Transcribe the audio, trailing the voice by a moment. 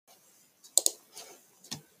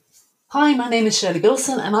Hi, my name is Shirley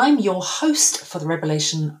Bilson and I'm your host for the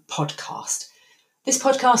Revelation podcast. This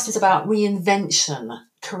podcast is about reinvention,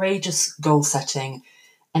 courageous goal setting,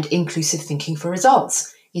 and inclusive thinking for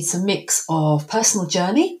results. It's a mix of personal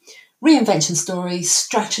journey, reinvention stories,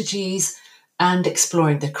 strategies, and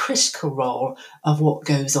exploring the critical role of what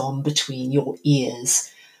goes on between your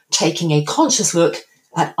ears, taking a conscious look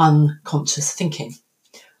at unconscious thinking.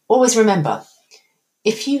 Always remember,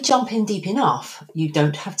 if you jump in deep enough, you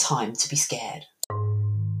don't have time to be scared.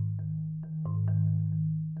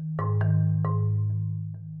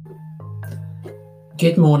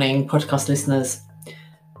 Good morning, podcast listeners.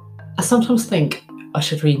 I sometimes think I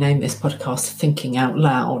should rename this podcast Thinking Out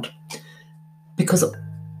Loud because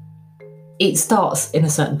it starts in a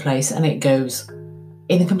certain place and it goes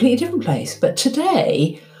in a completely different place. But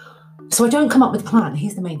today, so I don't come up with a plan.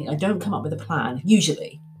 Here's the main thing. I don't come up with a plan,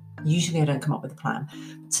 usually. Usually I don't come up with a plan.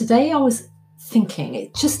 Today I was thinking,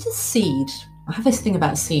 it's just a seed. I have this thing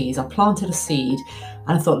about seeds. I planted a seed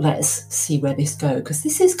and I thought, let's see where this goes. Because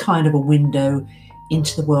this is kind of a window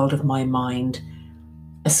into the world of my mind,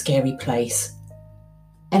 a scary place.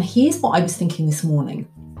 And here's what I was thinking this morning.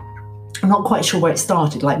 I'm not quite sure where it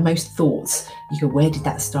started. Like most thoughts, you go, where did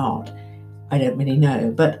that start? I don't really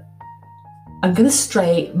know. But I'm going to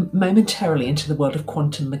stray momentarily into the world of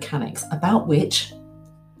quantum mechanics, about which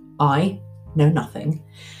I know nothing,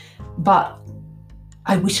 but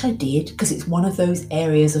I wish I did, because it's one of those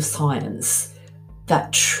areas of science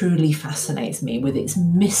that truly fascinates me with its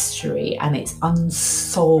mystery and its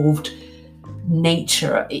unsolved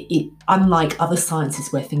nature. Unlike other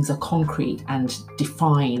sciences where things are concrete and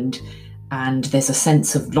defined and there's a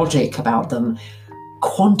sense of logic about them,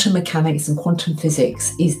 quantum mechanics and quantum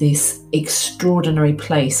physics is this extraordinary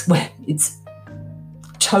place where it's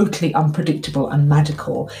totally unpredictable and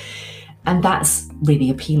magical, and that's really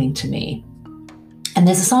appealing to me. And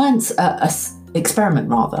there's a science experiment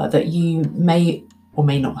rather that you may or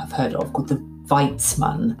may not have heard of called the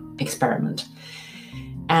Weizmann experiment,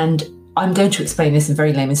 and I'm going to explain this in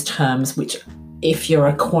very layman's terms, which if you're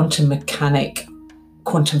a quantum mechanic,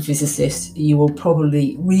 quantum physicist, you will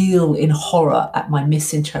probably reel in horror at my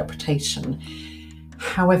misinterpretation.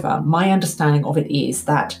 However, my understanding of it is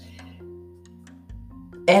that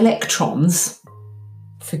electrons,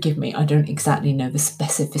 forgive me, I don't exactly know the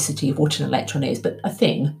specificity of what an electron is, but a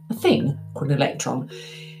thing called an electron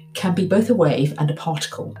can be both a wave and a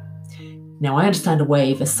particle. Now, I understand a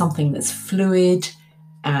wave as something that's fluid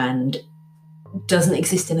and doesn't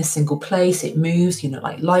exist in a single place. It moves,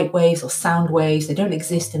 like light waves or sound waves. They don't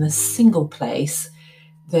exist in a single place.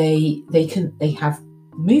 They have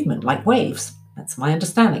movement like waves. That's my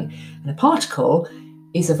understanding. And a particle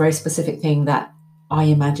is a very specific thing that I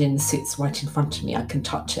imagine sits right in front of me. I can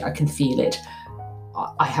touch it, I can feel it.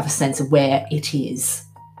 I have a sense of where it is.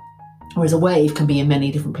 Whereas a wave can be in many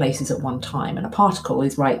different places at one time, and a particle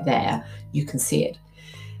is right there, you can see it.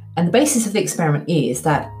 And the basis of the experiment is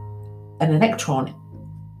that an electron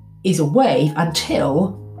is a wave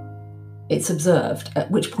until it's observed, at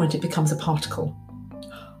which point it becomes a particle,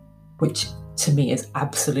 which to me is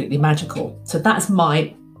absolutely magical. So that's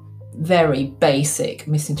my very basic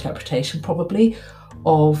misinterpretation, probably,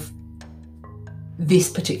 of this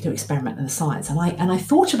particular experiment in the science. And I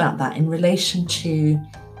thought about that in relation to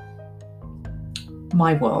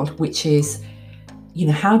my world, which is,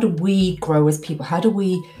 how do we grow as people? How do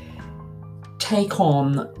we take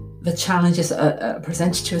on the challenges that are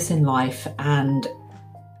presented to us in life and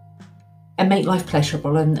make life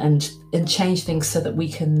pleasurable and change things so that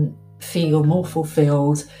we can feel more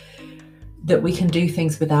fulfilled, that we can do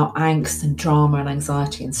things without angst and drama and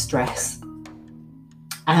anxiety and stress.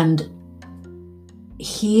 And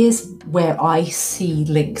here's where I see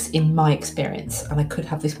links in my experience, and I could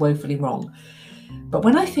have this woefully wrong. But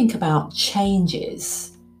when I think about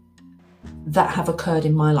changes that have occurred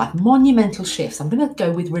in my life, monumental shifts, I'm going to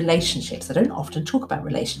go with relationships. I don't often talk about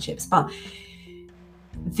relationships, but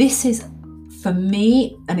this is, for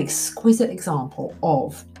me, an exquisite example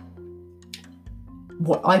of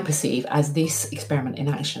what I perceive as this experiment in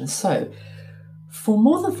action. So, for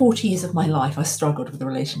more than 40 years of my life, I struggled with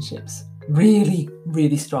relationships. Really,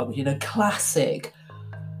 really struggled. Classic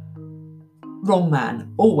wrong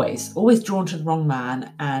man, always drawn to the wrong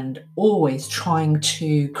man, and always trying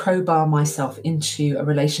to crowbar myself into a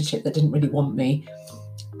relationship that didn't really want me,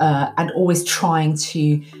 and always trying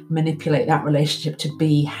to manipulate that relationship to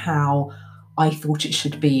be how I thought it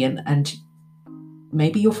should be. And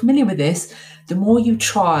maybe you're familiar with this. The more you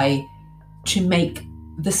try to make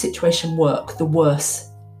the situation work, the worse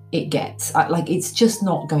it gets. It's just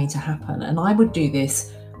not going to happen. And I would do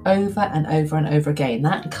this over and over and over again.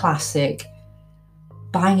 That classic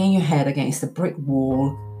banging your head against a brick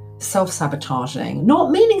wall, self-sabotaging,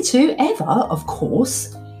 not meaning to ever, of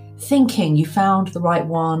course, thinking you found the right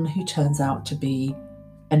one who turns out to be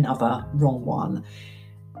another wrong one.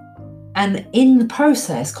 And in the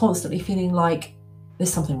process, constantly feeling like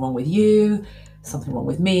there's something wrong with you, something wrong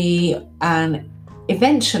with me, and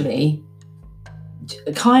eventually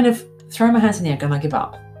kind of throw my hands in the air and I give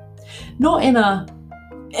up.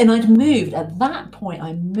 And I'd moved, at that point,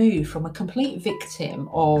 I moved from a complete victim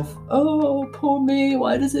of, oh, poor me,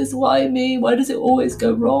 why me? Why does it always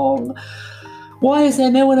go wrong? Why is there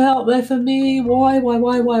no one out there for me? Why?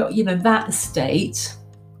 That state,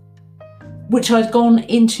 which I'd gone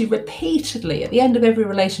into repeatedly at the end of every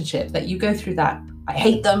relationship, that you go through that, I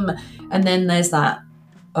hate them, and then there's that,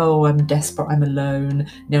 oh, I'm desperate, I'm alone,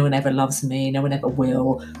 no one ever loves me, no one ever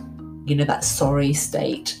will, that sorry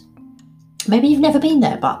state. Maybe you've never been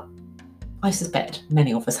there, but I suspect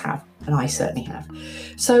many of us have, and I certainly have.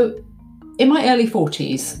 So in my early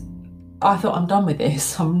 40s, I thought, I'm done with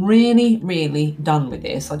this. I'm really, really done with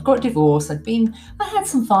this. I'd got divorced, I had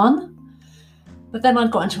some fun, but then I'd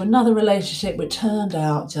got into another relationship which turned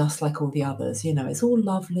out just like all the others. It's all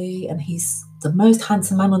lovely, and he's the most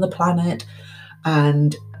handsome man on the planet,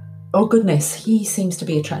 and oh goodness, he seems to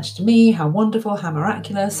be attracted to me. How wonderful, how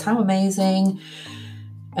miraculous, how amazing.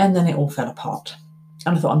 And then it all fell apart.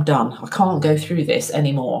 And I thought, I'm done. I can't go through this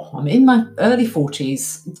anymore. I'm in my early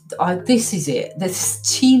 40s. This is it. This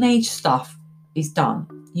teenage stuff is done.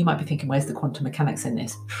 You might be thinking, where's the quantum mechanics in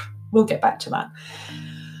this? We'll get back to that.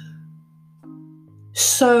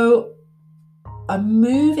 So I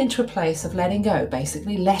move into a place of letting go,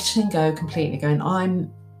 basically letting go completely, going,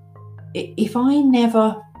 if I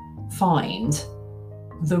never find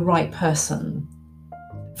the right person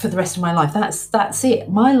for the rest of my life, that's it.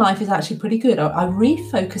 My life is actually pretty good. I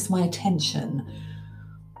refocused my attention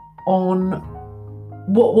on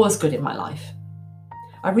what was good in my life.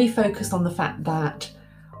 I refocused on the fact that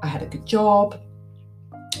I had a good job,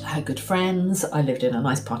 I had good friends, I lived in a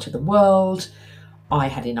nice part of the world, I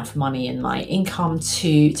had enough money in my income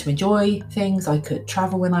to enjoy things. I could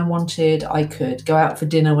travel when I wanted, I could go out for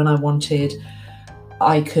dinner when I wanted,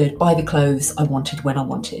 I could buy the clothes I wanted when I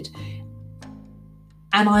wanted.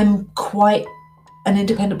 And I'm quite an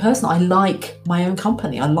independent person. I like my own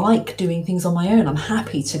company. I like doing things on my own. I'm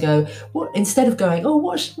happy to go, instead of going, oh,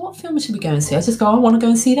 what film should we go and see? I just go, I want to go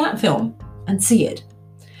and see that film and see it.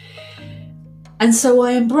 And so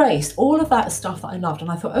I embraced all of that stuff that I loved.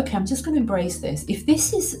 And I thought, okay, I'm just going to embrace this. If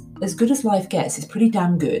this is as good as life gets, it's pretty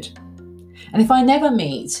damn good. And if I never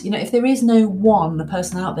meet, if there is no one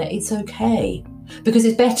person out there, it's okay. Because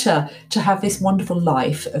it's better to have this wonderful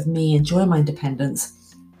life of me enjoying my independence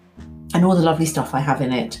and all the lovely stuff I have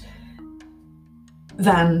in it,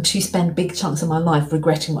 than to spend big chunks of my life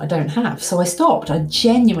regretting what I don't have. So I stopped. I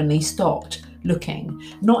genuinely stopped looking.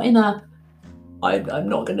 Not in a, I'm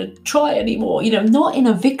not going to try anymore, not in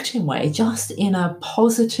a victim way, just in a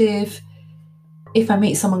positive, if I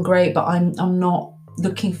meet someone great, but I'm not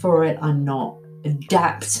looking for it, I'm not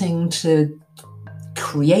adapting to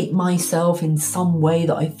create myself in some way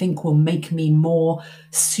that I think will make me more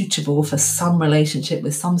suitable for some relationship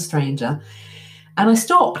with some stranger. And I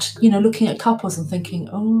stopped, looking at couples and thinking,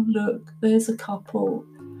 oh, look, there's a couple.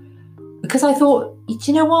 Because I thought, do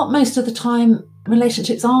you know what? Most of the time,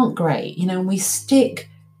 relationships aren't great, and we stick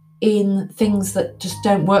in things that just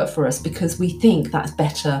don't work for us because we think that's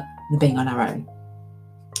better than being on our own.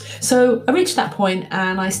 So I reached that point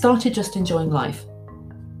and I started just enjoying life.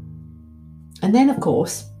 And then, of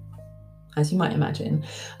course, as you might imagine,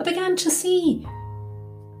 I began to see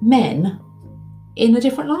men in a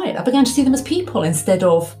different light. I began to see them as people instead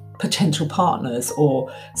of potential partners.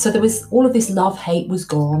 So there was all of this love-hate was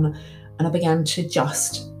gone, and I began to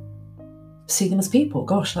just see them as people.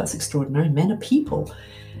 Gosh, that's extraordinary. Men are people.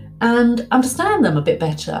 And understand them a bit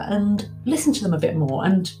better and listen to them a bit more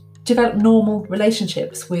and develop normal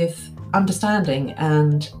relationships with understanding.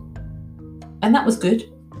 And that was good.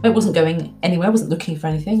 It wasn't going anywhere. I wasn't looking for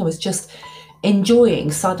anything. I was just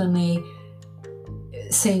enjoying suddenly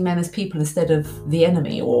seeing men as people instead of the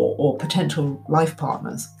enemy or potential life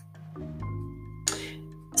partners.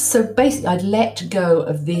 So basically, I'd let go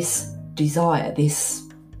of this desire, this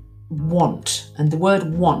want. And the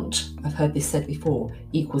word want, I've heard this said before,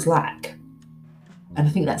 equals lack. And I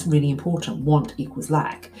think that's really important. Want equals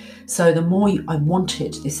lack. So the more I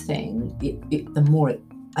wanted this thing, the more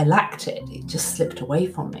I lacked it. It just slipped away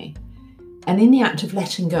from me. And in the act of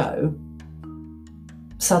letting go,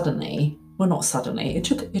 suddenly, well, not suddenly, it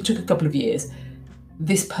took a couple of years,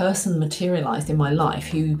 this person materialized in my life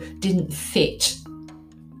who didn't fit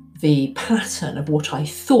the pattern of what I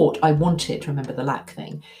thought I wanted, remember the lack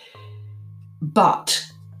thing, but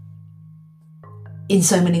in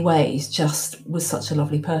so many ways just was such a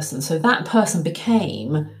lovely person. So that person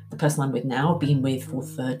became the person I'm with now, been with for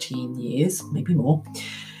 13 years, maybe more,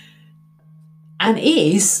 and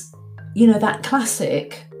is, that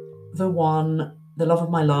classic, the one, the love of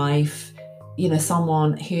my life,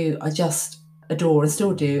 someone who I just adore and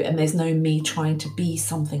still do, and there's no me trying to be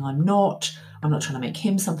something I'm not trying to make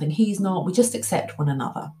him something he's not. We just accept one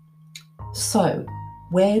another. So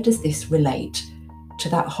where does this relate to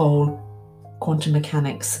that whole quantum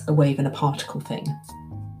mechanics, a wave and a particle thing?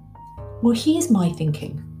 Well, here's my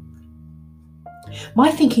thinking.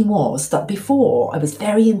 My thinking was that before I was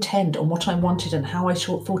very intent on what I wanted and how I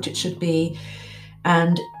thought it should be,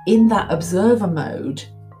 and in that observer mode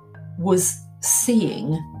was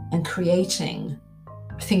seeing and creating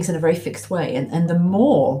things in a very fixed way. And the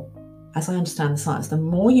more, as I understand the science, the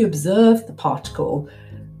more you observe the particle,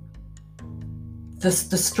 the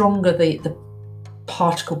stronger the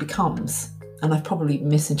particle becomes. And I've probably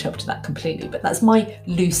misinterpreted that completely, but that's my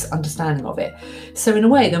loose understanding of it. So in a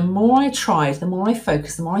way, the more I tried, the more I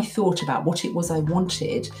focused, the more I thought about what it was I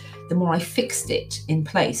wanted, the more I fixed it in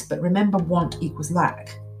place. But remember, want equals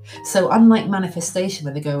lack. So unlike manifestation,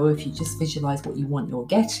 where they go, if you just visualize what you want, you'll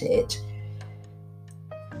get it.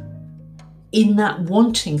 In that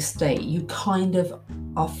wanting state, you kind of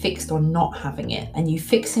are fixed on not having it, and you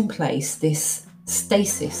fix in place this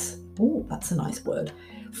stasis. Oh, that's a nice word.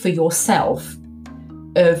 For yourself,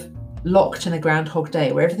 of locked in a Groundhog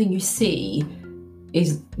Day, where everything you see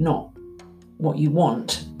is not what you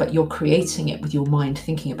want, but you're creating it with your mind,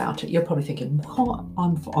 thinking about it. You're probably thinking, what?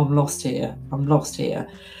 I'm lost here. I'm lost here.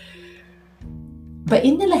 But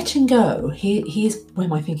in the letting go, here's where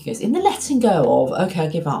my thinking goes. In the letting go of, okay, I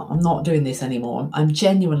give up. I'm not doing this anymore. I'm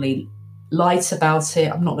genuinely light about it.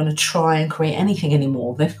 I'm not going to try and create anything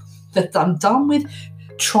anymore. That I'm done with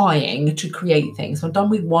trying to create things. I'm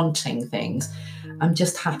done with wanting things. I'm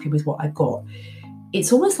just happy with what I've got.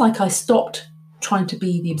 It's almost like I stopped trying to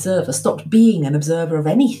be the observer, stopped being an observer of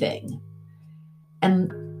anything.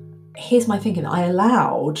 And here's my thinking. I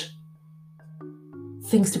allowed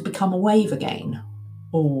things to become a wave again.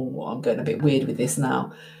 Oh, I'm going a bit weird with this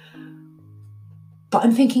now. But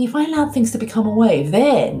I'm thinking, if I allowed things to become a wave,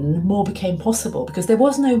 then more became possible, because there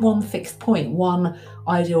was no one fixed point, one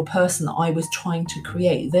ideal person that I was trying to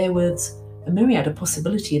create. There was a myriad of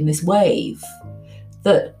possibility in this wave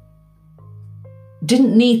that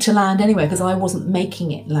didn't need to land anywhere, because I wasn't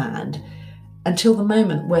making it land, until the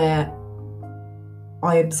moment where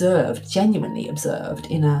I observed, genuinely observed,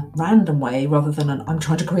 in a random way, rather than I'm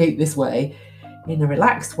trying to create this way, in a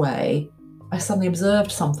relaxed way. I suddenly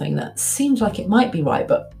observed something that seemed like it might be right,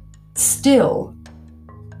 but still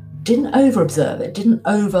didn't over-observe it, didn't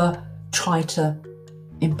over try to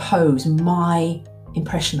impose my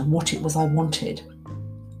impression of what it was I wanted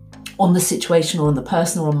on the situation or on the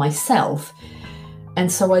person or on myself.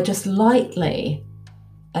 And so I just lightly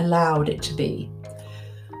allowed it to be.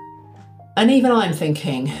 And even I'm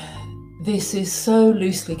thinking, this is so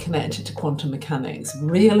loosely connected to quantum mechanics.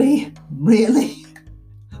 Really? Really?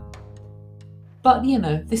 But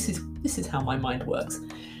this is how my mind works.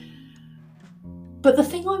 But the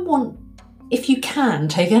thing I want, if you can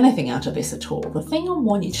take anything out of this at all, the thing I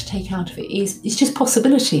want you to take out of it is just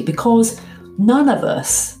possibility, because none of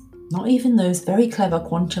us, not even those very clever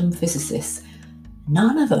quantum physicists,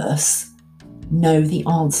 none of us know the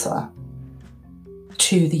answer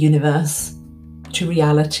to the universe, to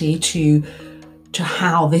reality, to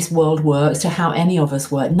how this world works, to how any of us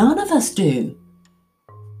work. None of us do.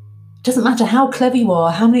 It doesn't matter how clever you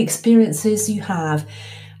are, how many experiences you have,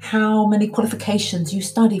 how many qualifications you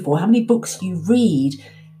study for, how many books you read.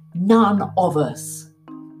 None of us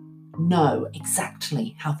know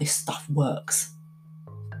exactly how this stuff works.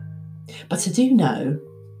 But I do know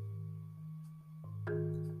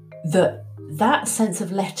that sense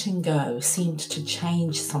of letting go seemed to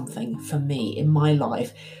change something for me in my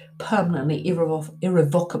life, permanently,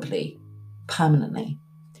 irrevocably, permanently.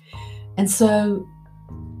 And so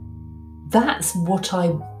that's what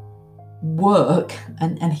I work,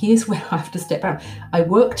 and here's where I have to step out. I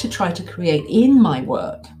work to try to create in my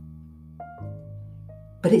work.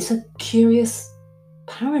 But it's a curious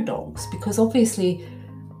paradox, because obviously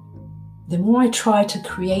the more I try to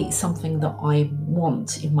create something that I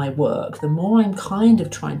want in my work, the more I'm kind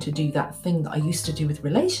of trying to do that thing that I used to do with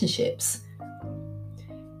relationships,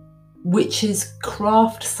 which is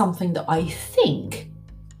craft something that I think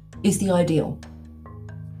is the ideal.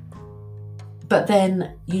 But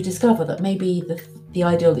then you discover that maybe the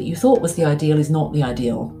ideal that you thought was the ideal is not the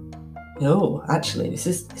ideal. oh, actually, this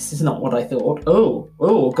is not what I thought.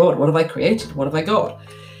 Oh God, what have I created? What have I got?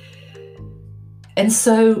 And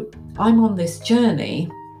so I'm on this journey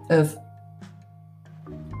of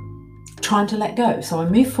trying to let go. So I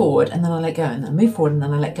move forward and then I let go, and then I move forward and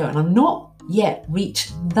then I let go. And I'm not yet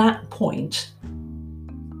reached that point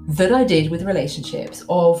that I did with relationships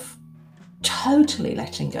of totally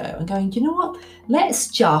letting go and going, you know what? Let's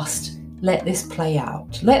just let this play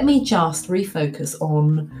out. Let me just refocus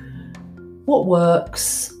on what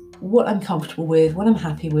works, what I'm comfortable with, what I'm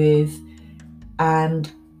happy with,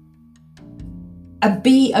 and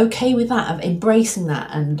be okay with that, of embracing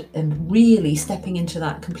that and really stepping into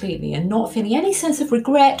that completely and not feeling any sense of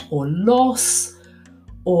regret or loss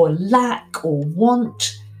or lack or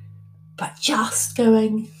want, but just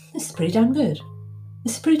going, this is pretty damn good.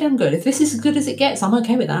 This is pretty damn good. If this is as good as it gets, I'm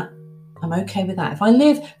okay with that. I'm okay with that. If I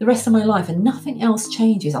live the rest of my life and nothing else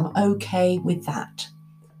changes, I'm okay with that.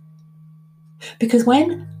 Because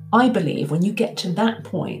when you get to that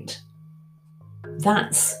point,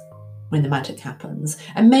 that's when the magic happens.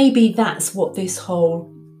 And maybe that's what this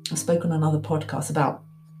whole, I spoke on another podcast about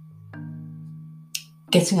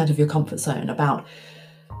getting out of your comfort zone, about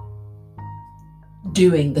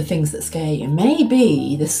doing the things that scare you.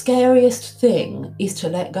 Maybe the scariest thing is to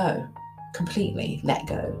let go, completely let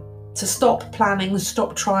go. To stop planning,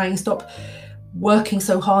 stop trying, stop working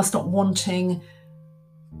so hard, stop wanting,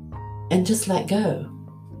 and just let go.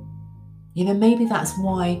 You know, maybe that's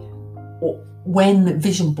why, when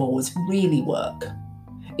vision boards really work,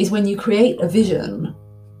 is when you create a vision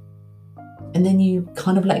and then you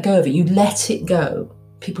kind of let go of it. You let it go.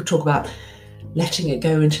 People talk about letting it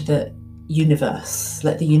go into the universe,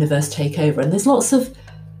 let the universe take over. And there's lots of,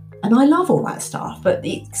 and I love all that stuff, but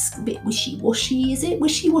it's a bit wishy-washy. Is it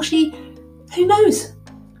wishy-washy? Who knows?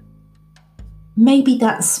 Maybe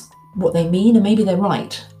that's what they mean, and maybe they're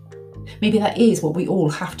right. Maybe that is what we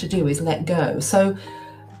all have to do, is let go. So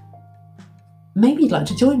maybe you'd like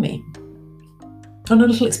to join me on a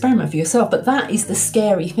little experiment for yourself. But that is the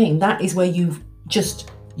scary thing. That is where you've left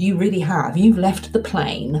the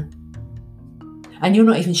plane and you're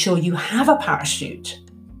not even sure you have a parachute.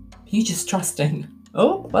 You're just trusting,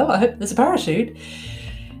 oh, well, I hope there's a parachute.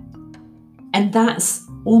 And that's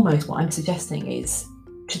almost what I'm suggesting, is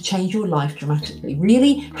to change your life dramatically.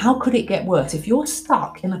 Really, how could it get worse? If you're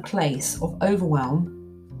stuck in a place of overwhelm,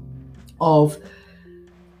 of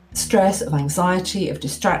stress, of anxiety, of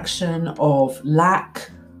distraction, of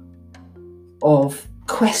lack, of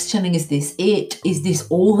questioning, is this it? Is this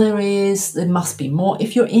all there is? There must be more.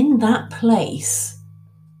 If you're in that place,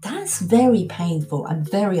 that's very painful and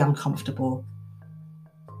very uncomfortable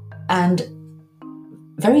and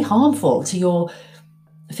very harmful to your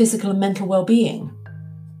physical and mental well-being.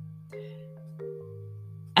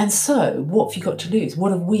 And so what have you got to lose?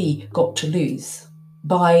 What have we got to lose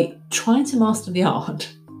by trying to master the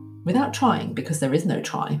art without trying? Because there is no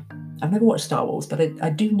try. I've never watched Star Wars, but I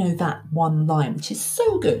do know that one line, which is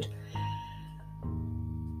so good,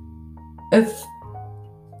 of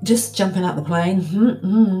just jumping out the plane.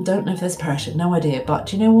 Don't know if there's a parachute, no idea. But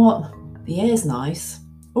do you know what? The air's nice.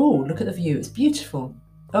 Oh, look at the view. It's beautiful.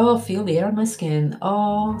 Oh, feel the air on my skin.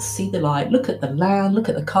 Oh, see the light. Look at the land. Look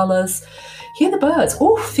at the colours. Hear the birds.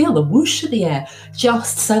 Oh, feel the whoosh of the air.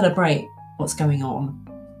 Just celebrate what's going on.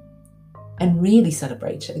 And really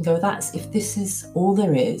celebrate it and go, if this is all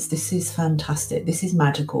there is, this is fantastic, this is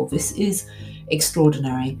magical, this is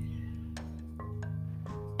extraordinary.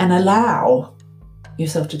 And allow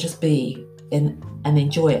yourself to just be in and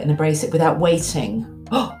enjoy it and embrace it without waiting.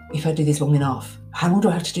 Oh, if I do this long enough, how long do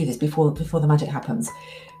I have to do this before the magic happens?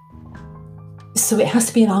 So it has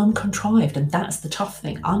to be an uncontrived, and that's the tough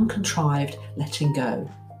thing, uncontrived letting go,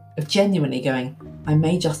 of genuinely going, I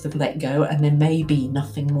may just have let go and there may be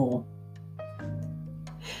nothing more.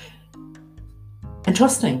 And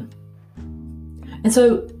trusting. And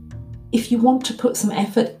so if you want to put some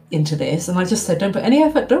effort into this, and I just said, don't put any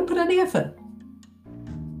effort.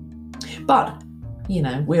 But,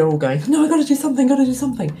 we're all going, no, I've got to do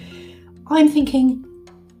something. I'm thinking,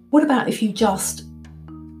 what about if you just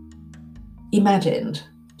imagined,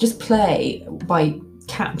 just play by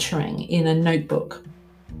capturing in a notebook.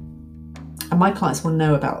 And my clients will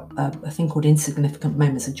know about a thing called Insignificant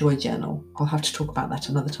Moments of Joy Journal. I'll have to talk about that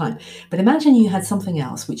another time. But imagine you had something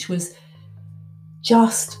else, which was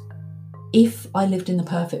just, if I lived in the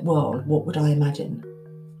perfect world, what would I imagine?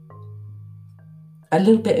 A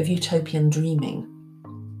little bit of utopian dreaming.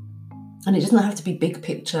 And it doesn't have to be big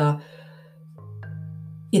picture.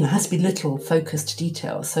 It has to be little focused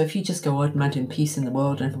details. So if you just go, I'd imagine peace in the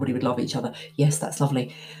world and everybody would love each other. Yes, that's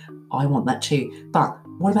lovely. I want that too. But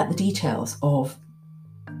what about the details of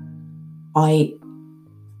I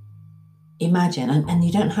imagine, and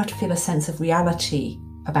you don't have to feel a sense of reality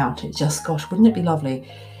about it, just, gosh, wouldn't it be lovely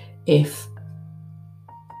if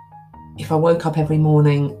I woke up every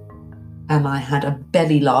morning and I had a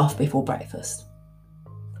belly laugh before breakfast.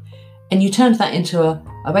 And you turned that into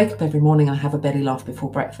I wake up every morning and I have a belly laugh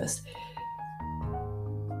before breakfast.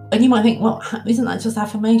 And you might think, well, isn't that just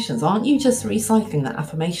affirmations? Aren't you just recycling that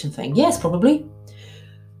affirmation thing? Yes, probably.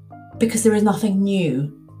 Because there is nothing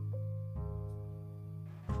new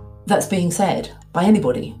that's being said by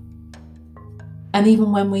anybody. And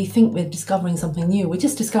even when we think we're discovering something new, we're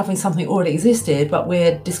just discovering something already existed, but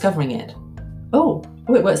we're discovering it. Oh,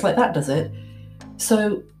 it works like that, does it?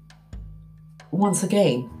 So, once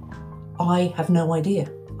again, I have no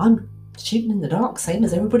idea. I'm shooting in the dark, same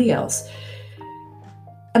as everybody else.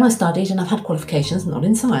 And I studied and I've had qualifications, not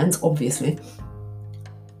in science, obviously.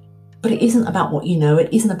 But it isn't about what you know.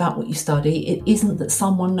 It isn't about what you study. It isn't that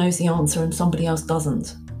someone knows the answer and somebody else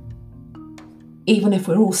doesn't. Even if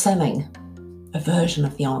we're all selling a version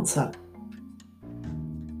of the answer.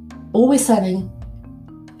 All we're selling,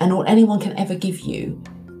 and all anyone can ever give you,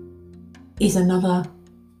 is another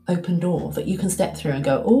open door that you can step through and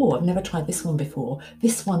go, oh, I've never tried this one before.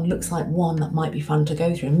 This one looks like one that might be fun to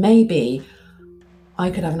go through. Maybe I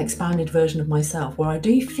could have an expanded version of myself where I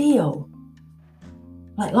do feel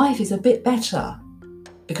like life is a bit better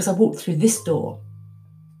because I walked through this door.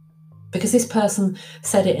 Because this person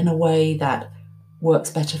said it in a way that works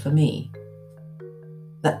better for me.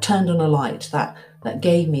 That turned on a light, that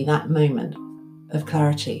gave me that moment of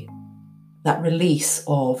clarity, that release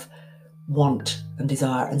of want and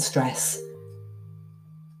desire and stress.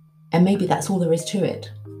 And maybe that's all there is to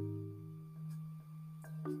it.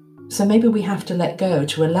 So maybe we have to let go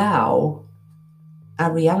to allow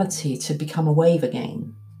our reality to become a wave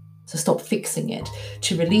again, to stop fixing it,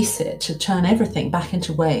 to release it, to turn everything back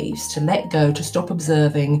into waves, to let go, to stop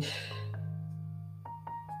observing,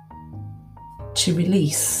 to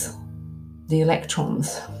release the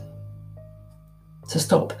electrons, to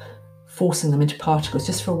stop forcing them into particles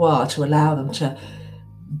just for a while, to allow them to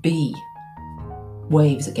be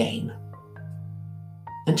waves again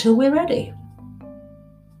until we're ready.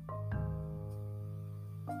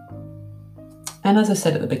 And as I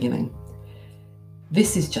said at the beginning,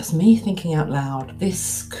 this is just me thinking out loud.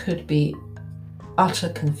 This could be utter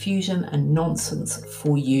confusion and nonsense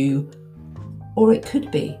for you, or it could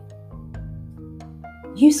be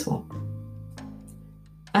useful.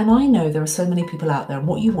 And I know there are so many people out there, and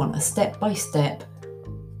what you want, a step-by-step,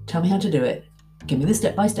 tell me how to do it, give me the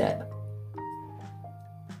step-by-step.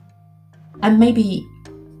 And maybe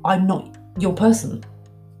I'm not your person,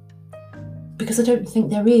 because I don't think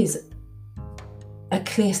there is a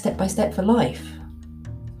clear step-by-step for life.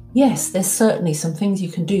 Yes, there's certainly some things you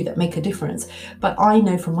can do that make a difference, but I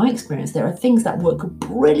know from my experience there are things that work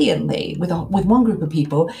brilliantly with one group of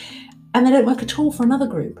people, and they don't work at all for another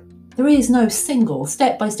group. There is no single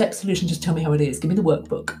step-by-step solution. Just tell me how it is. Give me the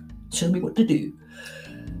workbook. Show me what to do.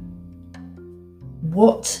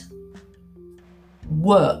 What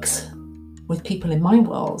works with people in my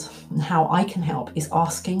world and how I can help is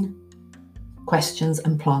asking questions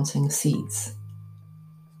and planting seeds.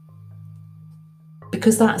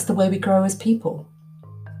 Because that's the way we grow as people.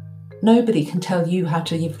 Nobody can tell you how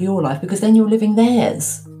to live your life because then you're living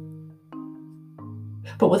theirs.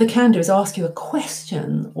 But what they can do is ask you a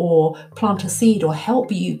question or plant a seed or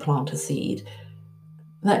help you plant a seed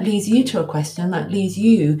that leads you to a question that leads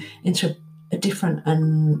you into a different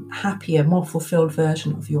and happier, more fulfilled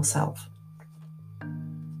version of yourself.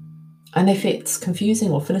 And if it's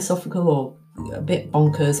confusing or philosophical or a bit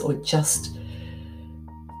bonkers or just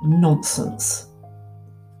nonsense,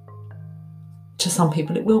 to some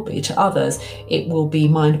people it will be. To others, it will be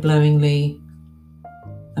mind-blowingly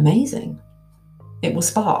amazing. It will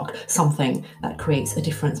spark something that creates a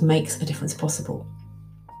difference, makes a difference possible.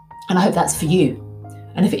 And I hope that's for you.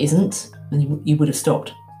 And if it isn't, then you would have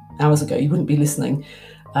stopped hours ago. You wouldn't be listening.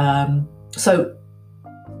 So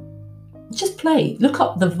just play. Look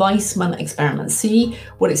up the Weissman experiment. See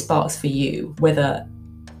what it sparks for you, whether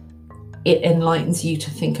it enlightens you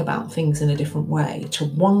to think about things in a different way, to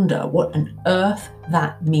wonder what on earth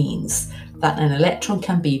that means, that an electron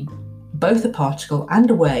can be both a particle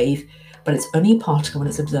and a wave, but it's only a particle when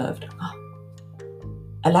it's observed.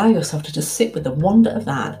 Allow yourself to just sit with the wonder of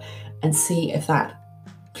that and see if that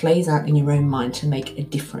plays out in your own mind to make a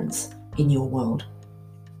difference in your world.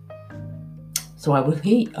 So I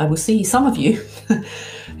will see some of you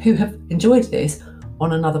who have enjoyed this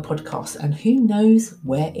on another podcast, and who knows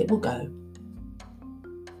where it will go.